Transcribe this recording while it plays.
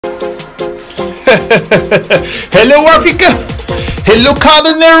Hello Africa. Hello Kao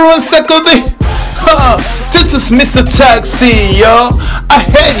Denero and SARKODIE. This is MR.TALK, yo. I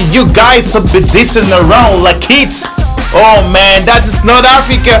heard you guys have been dissing around like kids. Oh man, that is not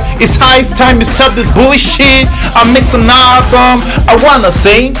Africa. It's high time to stop this bullshit. I mix an album. I wanna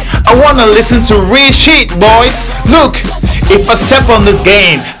sing. I wanna listen to real shit, boys. Look, if I step on this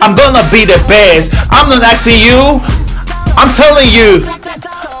game, I'm gonna be the best. I'm not asking you, I'm telling you.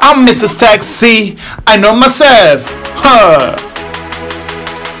 I'm MR.TALK. I know myself.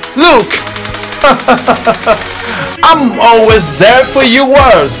 Look, I'm always there for your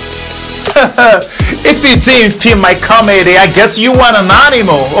word. If you didn't feel my comedy, I guess you want an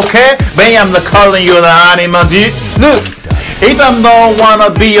animal, okay? But I'm not calling you an animal, dude. Look, if I don't wanna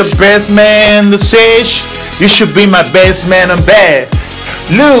be your best man on the stage, you should be my best man in bed.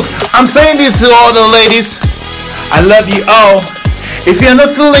 Look, I'm saying this to all the ladies. I love you all. If you're not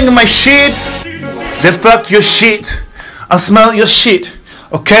feeling my shit, then fuck your shit. I smell your shit,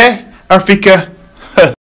 okay? Africa,